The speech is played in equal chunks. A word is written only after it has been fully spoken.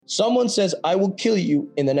Someone says, I will kill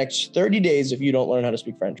you in the next 30 days if you don't learn how to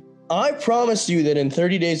speak French. I promise you that in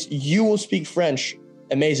 30 days, you will speak French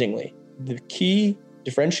amazingly. The key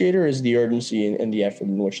differentiator is the urgency and the effort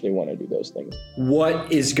in which they want to do those things.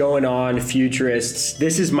 What is going on, futurists?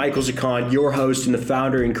 This is Michael Zacon, your host and the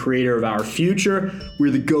founder and creator of Our Future. We're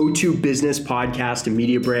the go-to business podcast and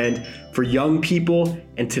media brand for young people.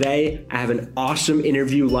 And today I have an awesome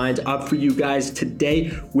interview lined up for you guys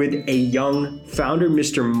today with a young founder,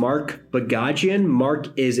 Mr. Marc Baghadjian. Marc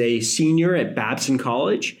is a senior at Babson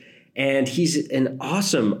College. And he's an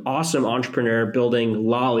awesome entrepreneur building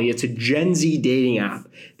Lolly. It's a Gen Z dating app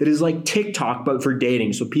that is like TikTok, but for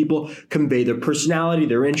dating. So people convey their personality,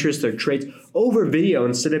 their interests, their traits over video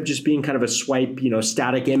instead of just being kind of a swipe,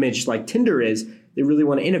 static image like Tinder is. They really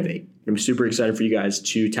want to innovate. I'm super excited for you guys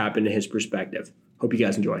to tap into his perspective. Hope you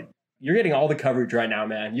guys enjoy. You're getting all the coverage right now,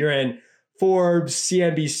 man. You're in Forbes,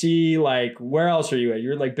 CNBC, like where else are you at?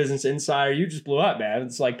 You're like Business Insider. You just blew up, man.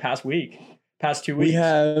 It's like past 2 weeks. We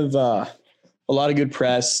have a lot of good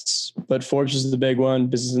press, but Forbes is the big one,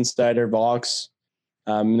 Business Insider, Vox,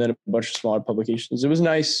 and then a bunch of smaller publications. It was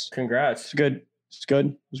nice. Congrats. It's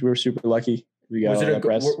good. We were super lucky. We got all that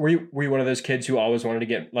press. Were you one of those kids who always wanted to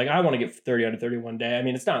get, like, I want to get 30 under 30 one day? I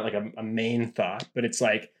mean, it's not like a main thought, but it's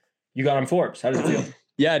like you got on Forbes. How does it feel?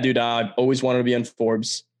 Yeah, dude, I've always wanted to be on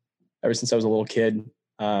Forbes ever since I was a little kid.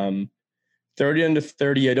 30 under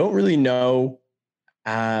 30, I don't really know.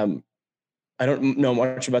 I don't know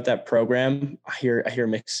much about that program. I hear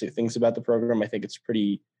mixed things about the program. I think it's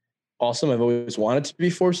pretty awesome. I've always wanted to be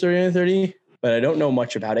Forbes 30 under 30, but I don't know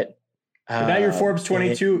much about it. But now you're Forbes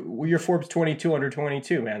 22. You're Forbes 22 under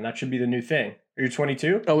 22, man. That should be the new thing. Are you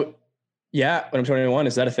 22? Oh, yeah. But I'm 21.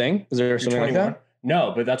 Is that a thing? Is there something like that?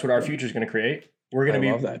 No, but that's what Our Future is going to create. We're going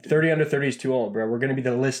to be that, 30 under 30 is too old, bro. We're going to be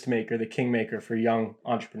the list maker, the king maker for young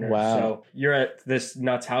entrepreneurs. Wow. So you're at this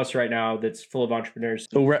nuts house right now that's full of entrepreneurs.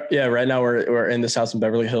 So right now we're in this house in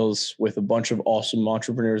Beverly Hills with a bunch of awesome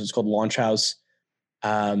entrepreneurs. It's called Launch House.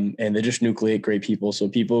 And they just nucleate great people. So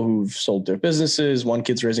people who've sold their businesses. One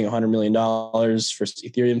kid's raising $100 million for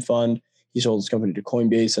Ethereum fund. He sold his company to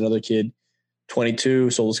Coinbase. Another kid, 22,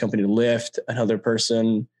 sold his company to Lyft. Another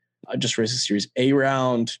person just raised a Series A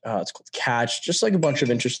round. It's called Catch. Just like a bunch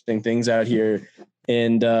of interesting things out here.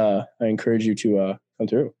 And I encourage you to come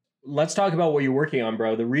through. Let's talk about what you're working on,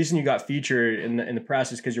 bro. The reason you got featured in the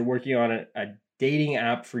press is because you're working on a dating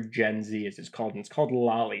app for Gen Z, as it's called. And it's called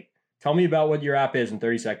Lolly. Tell me about what your app is in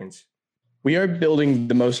 30 seconds. We are building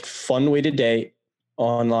the most fun way to date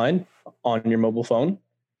online on your mobile phone.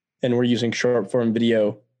 And we're using short form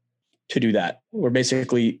video to do that. We're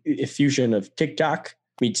basically a fusion of TikTok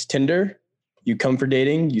meets Tinder. You come for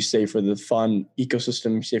dating, you stay for the fun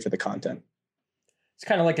ecosystem, you stay for the content. It's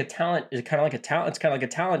kind of like a talent. It's kind of like a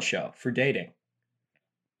talent show for dating.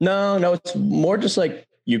 No, it's more just like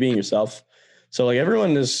you being yourself. So like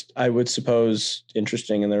everyone is, I would suppose,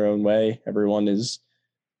 interesting in their own way. Everyone is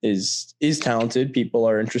talented. People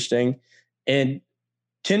are interesting. And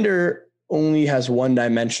Tinder only has one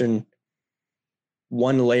dimension,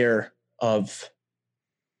 one layer of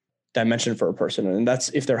dimension for a person, and that's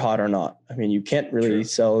if they're hot or not. I mean, you can't really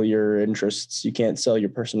sell your interests. You can't sell your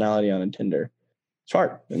personality on a Tinder. It's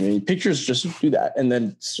hard. I mean, pictures just do that, and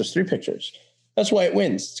then it's just 3 pictures. That's why it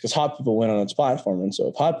wins. It's because hot people win on its platform, and so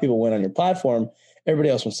if hot people win on your platform, everybody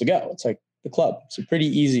else wants to go. It's like the club. It's pretty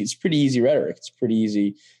easy rhetoric. It's pretty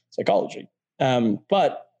easy psychology.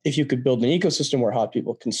 But if you could build an ecosystem where hot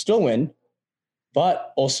people can still win,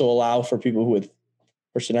 but also allow for people with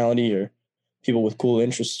personality or people with cool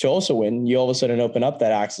interests to also win, you all of a sudden open up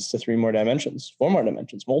that access to 4 more dimensions,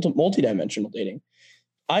 multi-dimensional dating.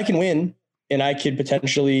 I can win, and I could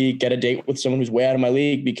potentially get a date with someone who's way out of my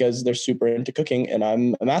league because they're super into cooking and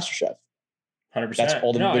I'm a master chef. 100%. That's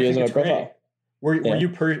all the videos on my profile.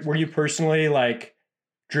 Were you personally like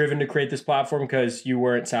driven to create this platform because you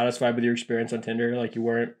weren't satisfied with your experience on Tinder? Like you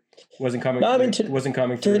wasn't coming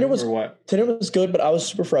through, or what? Tinder was good, but I was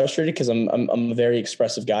super frustrated because I'm a very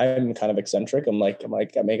expressive guy. I'm kind of eccentric. I'm like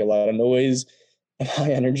I make a lot of noise, I'm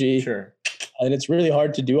high energy. Sure. And it's really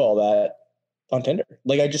hard to do all that on Tinder.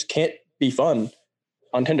 Like I just can't be fun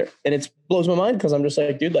on Tinder. And it blows my mind because I'm just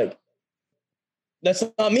like, dude, like that's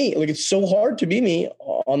not me. Like it's so hard to be me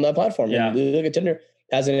on that platform. Yeah. And look at Tinder,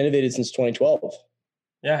 hasn't innovated since 2012.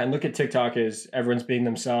 Yeah. And look at TikTok as everyone's being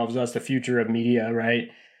themselves. That's the future of media,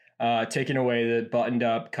 right? Taking away the buttoned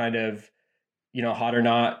up kind of, hot or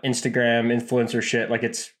not Instagram influencer shit. Like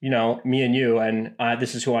it's, me and you, and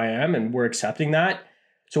this is who I am, and we're accepting that.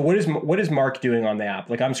 So what is Marc doing on the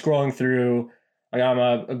app? Like I'm scrolling through, like I'm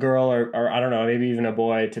a girl or I don't know, maybe even a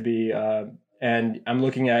boy to be and I'm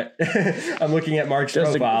looking at Marc's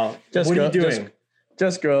profile. What are you doing?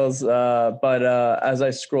 Just girls. But as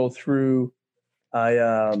I scroll through, I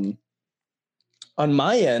on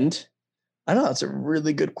my end, I don't know. It's a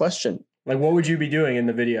really good question. Like, what would you be doing in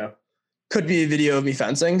the video? Could be a video of me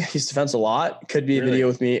fencing. I used to fence a lot. Could be a video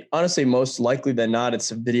with me. Honestly, most likely than not,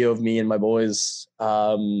 it's a video of me and my boys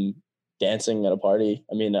dancing at a party.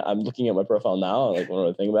 I mean, I'm looking at my profile now. Like, when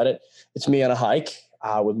I think about it, it's me on a hike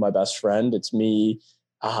with my best friend. It's me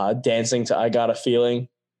dancing to "I Got a Feeling,"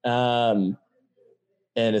 and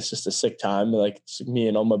it's just a sick time. Like, it's me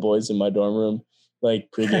and all my boys in my dorm room,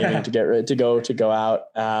 like pre-gaming to get ready to go out.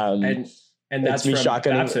 And that's me from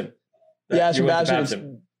shotgunning. Babson. Yeah, it's from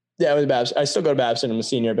Babson. Yeah, with Babson. I still go to Babson. I'm a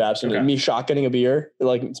senior at Babson. Okay. Me shotgunning a beer.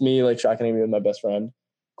 Like, it's me like shotgunning a beer with my best friend,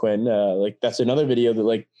 Quinn. Like, that's another video that,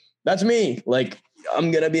 like, that's me. Like,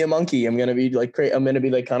 I'm going to be a monkey. I'm going to be like, I'm going to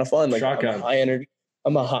be like kind of fun. Like, shotgun. I'm a high energy.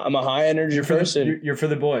 I'm a high energy person. You're for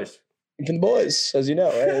the boys. I'm for the boys, as you know,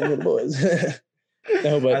 right? I'm for the boys.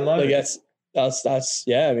 No, but I love like, it. That's,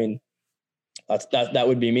 yeah, I mean, that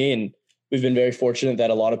would be me. And we've been very fortunate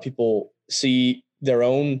that a lot of people see their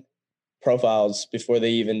own profiles before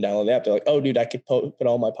they even download the app. They're like, oh, dude, I could put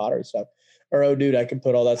all my pottery stuff, or oh, dude, I could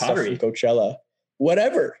put all that stuff from Coachella,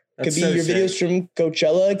 whatever. That's could be your videos from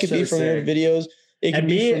Coachella. It could be from your videos. It could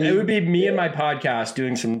be it would be me and my podcast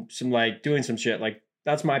doing some shit. Like,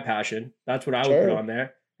 that's my passion. That's what I would put on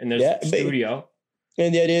there. And there's studio.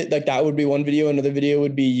 And the idea, like, that would be one video. Another video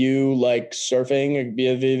would be you like surfing. It could be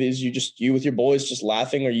a video is you with your boys just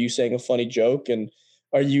laughing, or you saying a funny joke, and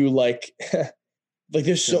are you like like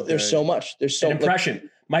there's so much. There's so an impression. Like,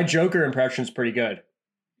 my Joker impression is pretty good.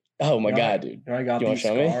 Oh my God, dude! I got these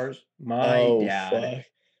scars. My dad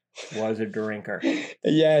was a drinker.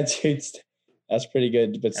 Yeah, dude, that's pretty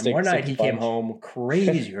good. But one night he came home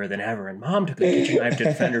crazier than ever, and Mom took the kitchen knife to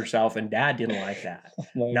defend herself, and Dad didn't like that.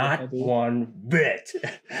 Not one bit.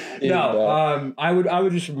 Dude, I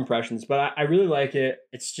would do some impressions, but I really like it.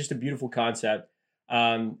 It's just a beautiful concept.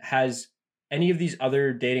 Has any of these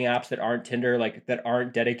other dating apps that aren't Tinder, like that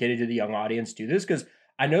aren't dedicated to the young audience, do this? Because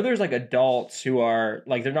I know there's like adults who are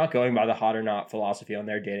like, they're not going by the hot or not philosophy on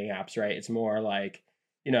their dating apps, right? It's more like,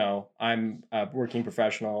 you know, I'm a working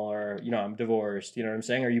professional, or, you know, I'm divorced. You know what I'm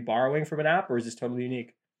saying? Are you borrowing from an app, or is this totally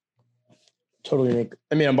unique? Totally unique.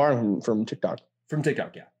 I mean, I'm borrowing from TikTok. From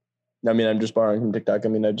TikTok, yeah. I mean, I'm just borrowing from TikTok. I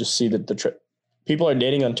mean, I just see that people are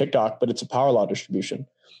dating on TikTok, but it's a power law distribution.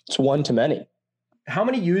 It's one to many. How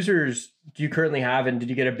many users do you currently have, and did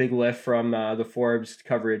you get a big lift from the Forbes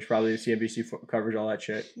coverage, probably the CNBC coverage, all that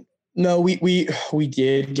shit? No, we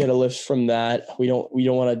did get a lift from that. We don't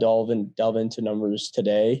want to delve into numbers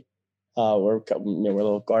today. We're a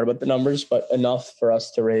little guarded about the numbers, but enough for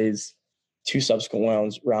us to raise 2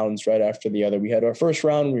 subsequent rounds right after the other. We had our first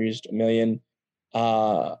round, we raised $1 million,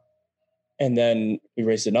 and then we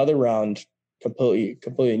raised another round,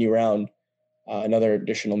 completely new round. Another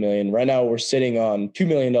additional $1 million. Right now, we're sitting on $2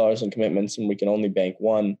 million in commitments, and we can only bank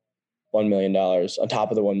 $1 million on top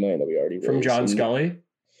of the $1 million that we already raised. From John Scully?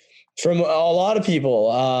 From a lot of people.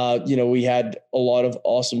 We had a lot of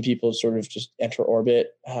awesome people sort of just enter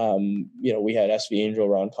orbit. We had SV Angel,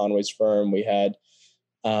 Ron Conway's firm. We had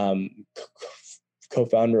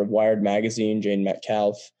co-founder of Wired Magazine, Jane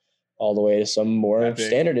Metcalf, all the way to some more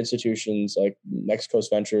standard institutions like Next Coast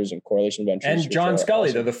Ventures and Correlation Ventures. And John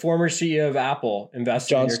Scully, the former CEO of Apple,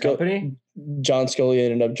 invested in your company? John Scully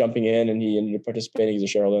ended up jumping in, and he ended up participating as a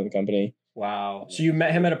shareholder in the company. Wow. So you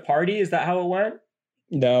met him at a party? Is that how it went?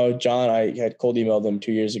 No, John, I had cold emailed him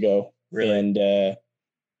 2 years ago. Really? And, I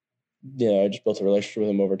just built a relationship with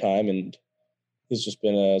him over time, and he's just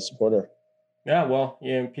been a supporter. Yeah, well,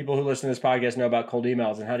 people who listen to this podcast know about cold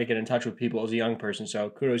emails and how to get in touch with people as a young person.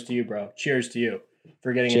 So kudos to you, bro. Cheers to you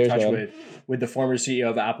for getting in touch with the former CEO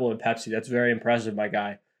of Apple and Pepsi. That's very impressive, my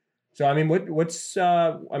guy. So, I mean, what's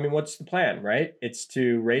the plan, right? It's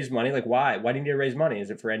to raise money. Like, why? Why do you need to raise money?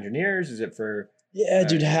 Is it for engineers? Is it for... Yeah,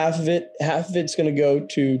 dude, half of it's going to go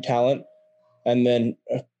to talent, and then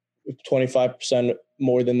 25%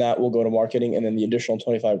 more than that will go to marketing, and then the additional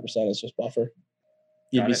 25% is just buffer.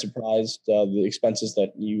 You'd be surprised the expenses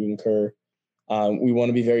that you incur. We want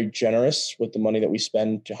to be very generous with the money that we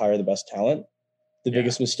spend to hire the best talent. The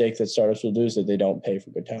biggest mistake that startups will do is that they don't pay for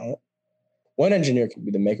good talent. One engineer could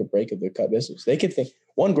be the make or break of the business. They could think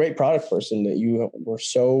one great product person that you were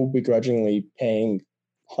so begrudgingly paying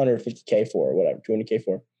 $150K for, or whatever, $200K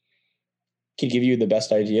for, can give you the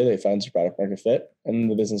best idea. They find your product market fit,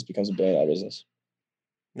 and the business becomes a $1 billion business.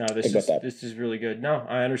 No, this is really good. No,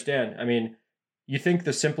 I understand. I mean, you think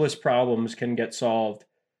the simplest problems can get solved,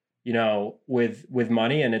 with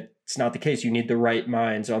money, and it it's not the case. You need the right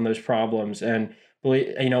minds on those problems. And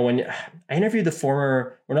when I interviewed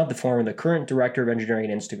the current director of engineering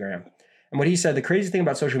at Instagram, and what he said, the crazy thing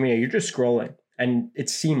about social media, you're just scrolling and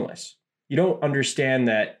it's seamless. You don't understand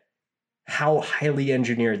that how highly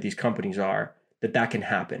engineered these companies are, that can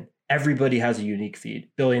happen. Everybody has a unique feed,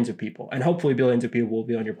 billions of people, and hopefully billions of people will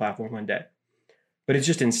be on your platform one day. But it's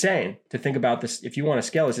just insane to think about this. If you want to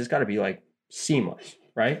scale this, it's got to be like seamless,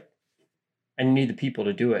 right? And you need the people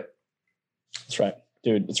to do it. That's right,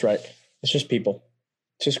 dude. That's right. It's just people.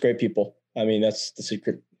 It's just great people. I mean, that's the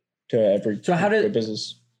secret to every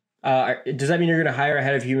business. Does that mean you're going to hire a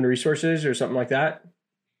head of human resources or something like that?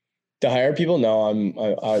 To hire people? No, I'm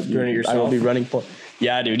doing it yourself. I will be running.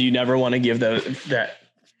 Yeah, dude. You never want to give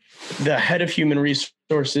the head of human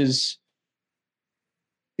resources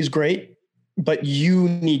is great, but you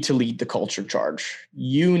need to lead the culture charge.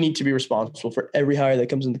 You need to be responsible for every hire that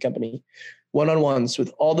comes in the company. One-on-ones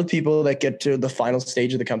with all the people that get to the final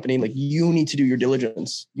stage of the company. Like, you need to do your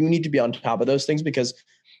diligence. You need to be on top of those things because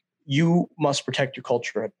you must protect your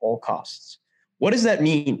culture at all costs. What does that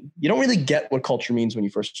mean? You don't really get what culture means when you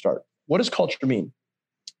first start. What does culture mean?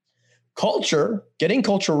 Culture, getting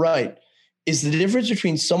culture right, is the difference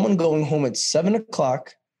between someone going home at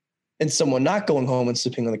 7:00 and someone not going home and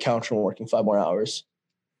sleeping on the couch and working 5 more hours.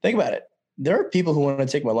 Think about it. There are people who want to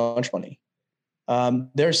take my lunch money.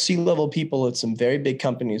 There are C-level people at some very big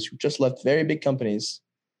companies who just left very big companies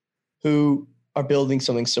who are building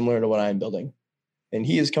something similar to what I'm building. And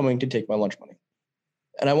he is coming to take my lunch money.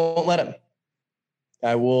 And I won't let him.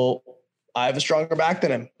 I have a stronger back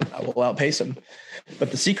than him. I will outpace him.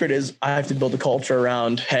 But the secret is I have to build a culture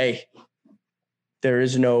around, hey, there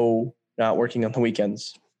is no not working on the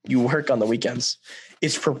weekends. You work on the weekends.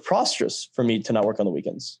 It's preposterous for me to not work on the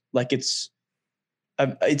weekends. Like it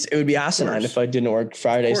would be asinine if I didn't work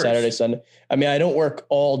Friday, Saturday, Sunday. I mean, I don't work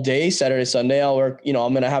all day, Saturday, Sunday. I'll work, I'm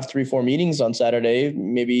going to have 3-4 meetings on Saturday,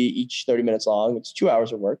 maybe each 30 minutes long. It's 2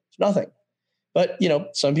 hours of work. It's nothing. But,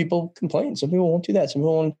 some people complain. Some people won't do that. Some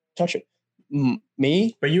people won't touch it.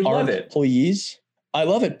 Me, but you love it. Employees, I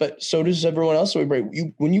love it. But so does everyone else. So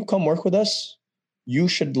when you come work with us, you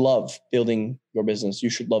should love building your business. You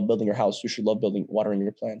should love building your house. You should love watering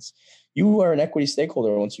your plants. You are an equity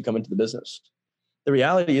stakeholder once you come into the business. The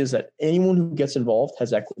reality is that anyone who gets involved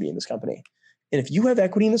has equity in this company. And if you have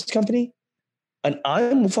equity in this company and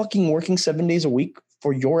I'm fucking working 7 days a week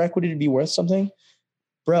for your equity to be worth something,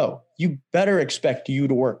 bro, you better expect you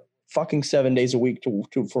to work fucking 7 days a week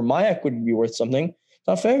for my equity to be worth something. It's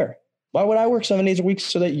not fair. Why would I work 7 days a week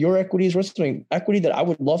so that your equity is worth something? Equity that I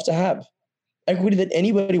would love to have. Equity that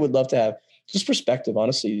anybody would love to have. Just perspective,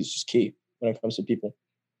 honestly, is just key when it comes to people.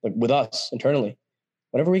 Like with us internally.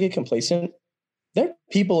 Whenever we get complacent, there are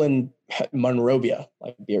people in Monrovia,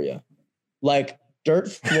 Liberia, like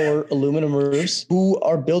dirt floor aluminum roofs who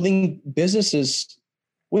are building businesses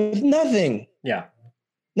with nothing. Yeah.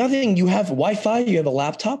 Nothing. You have Wi-Fi, you have a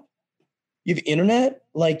laptop, you have internet,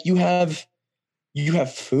 like you have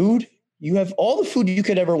food, you have all the food you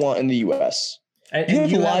could ever want in the US. And you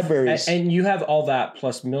have libraries. And you have all that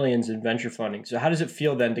plus millions in venture funding. So how does it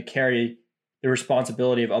feel then to carry the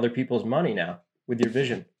responsibility of other people's money now with your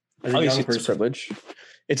vision? As a young person? It's a privilege.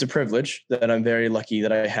 It's a privilege that I'm very lucky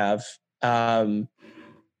that I have.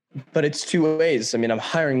 But it's two ways. I mean, I'm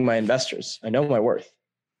hiring my investors. I know my worth.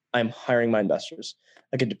 I'm hiring my investors.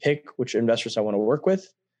 I get to pick which investors I want to work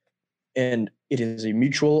with. And it is a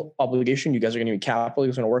mutual obligation. You guys are going to be capital.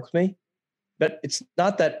 You're going to work with me. But it's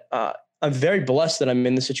not that I'm very blessed that I'm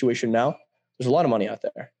in this situation now. There's a lot of money out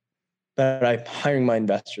there. But I'm hiring my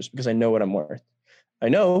investors because I know what I'm worth. I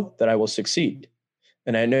know that I will succeed.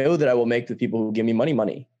 And I know that I will make the people who give me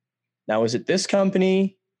money. Now, is it this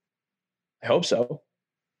company? I hope so.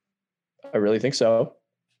 I really think so.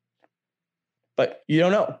 But you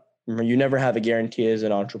don't know. Remember, you never have a guarantee as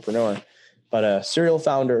an entrepreneur. But a serial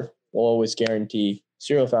founder will always guarantee.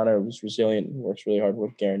 Serial founder who's resilient, works really hard,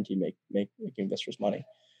 will guarantee make investors money.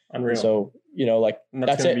 Unreal. And so,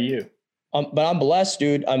 that's gonna it. Be you. But I'm blessed,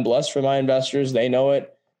 dude. I'm blessed for my investors. They know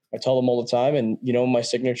it. I tell them all the time. And, my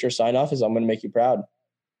signature sign off is I'm going to make you proud.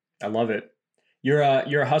 I love it. You're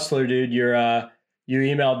a hustler, dude. You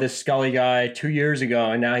emailed this Scully guy 2 years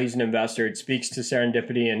ago, and now he's an investor. It speaks to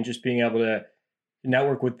serendipity and just being able to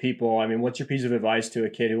network with people. I mean, what's your piece of advice to a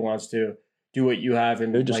kid who wants to do what you have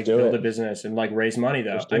and build a business and raise money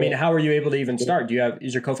though? I mean, how are you able to even start?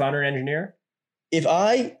 Is your co-founder an engineer? If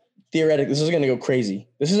I theoretically, this is going to go crazy.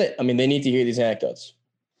 This is it. I mean, they need to hear these anecdotes.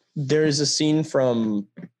 There's a scene from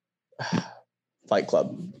Fight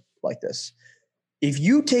Club like this. If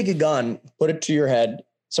you take a gun, put it to your head,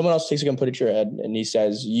 someone else takes a gun, put it to your head, and he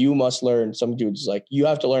says, you must learn, some dude's like, you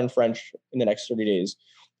have to learn French in the next 30 days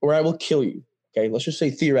or I will kill you. Okay. Let's just say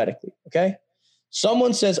theoretically. Okay.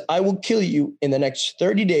 Someone says, I will kill you in the next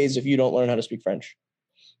 30 days if you don't learn how to speak French.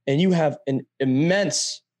 And you have an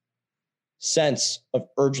immense sense of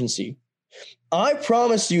urgency. I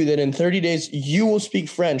promise you that in 30 days, you will speak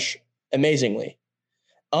French amazingly.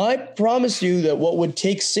 I promise you that what would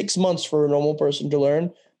take 6 months for a normal person to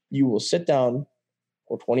learn, you will sit down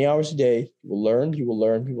for 20 hours a day. You will learn, you will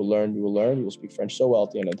learn, you will learn, you will learn. You will speak French so well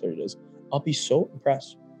at the end of 30 days. I'll be so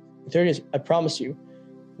impressed. In 30 days, I promise you.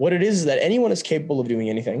 What it is that anyone is capable of doing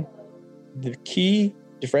anything. The key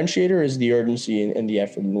differentiator is the urgency and the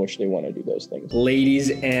effort in which they want to do those things.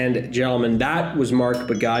 Ladies and gentlemen, that was Marc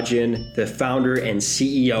Baghadjian, the founder and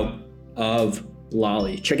CEO of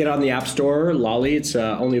Lolly. Check it out in the App Store, Lolly. It's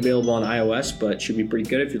only available on iOS, but should be pretty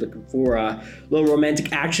good if you're looking for a little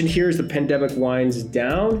romantic action here as the pandemic winds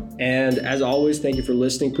down. And as always, thank you for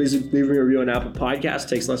listening. Please leave me a review on Apple Podcasts. It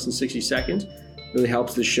takes less than 60 seconds. Really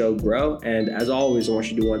helps the show grow. And as always, I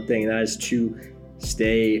want you to do one thing, and that is to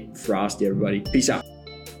stay frosty, everybody. Peace out.